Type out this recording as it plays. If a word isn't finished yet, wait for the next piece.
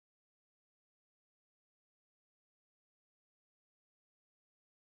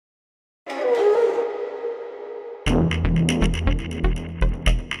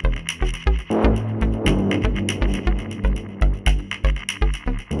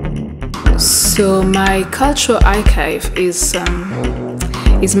So my cultural archive is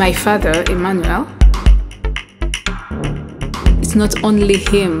my father, Emmanuel. It's not only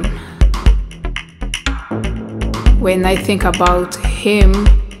him. When I think about him,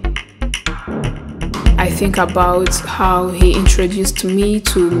 I think about how he introduced me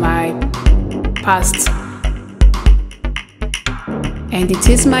to my past. And it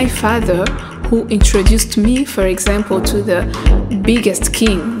is my father who introduced me, for example, to the biggest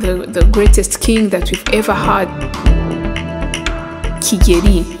king, the greatest king that we've ever had,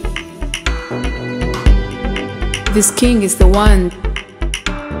 Kigali. This king is the one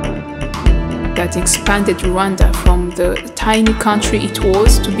that expanded Rwanda from the tiny country it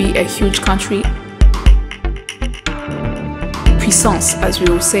was to be a huge country, puissance, as we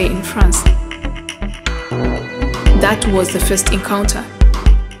will say in France. That was the first encounter.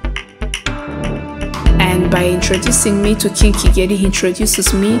 And by introducing me to King Kigali, he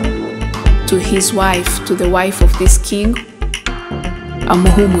introduces me to his wife, to the wife of this king,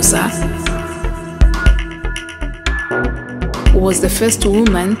 Moussa, who was the first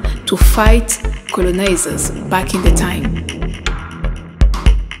woman to fight colonizers back in the time.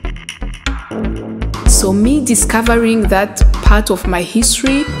 So me discovering that part of my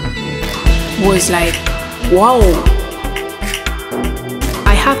history was like, wow,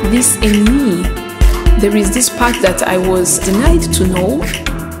 I have this in me. There is this part that I was denied to know.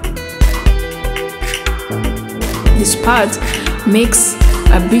 This part makes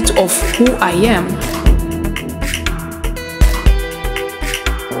a bit of who I am.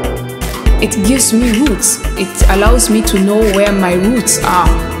 It gives me roots. It allows me to know where my roots are,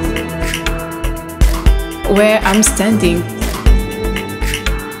 where I'm standing.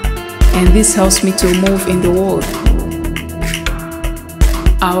 And this helps me to move in the world.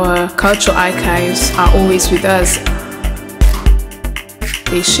 Our cultural archives are always with us.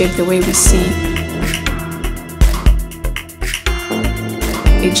 They shape the way we see.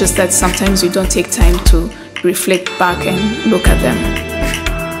 It's just that sometimes we don't take time to reflect back and look at them.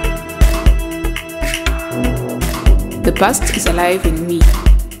 The past is alive in me.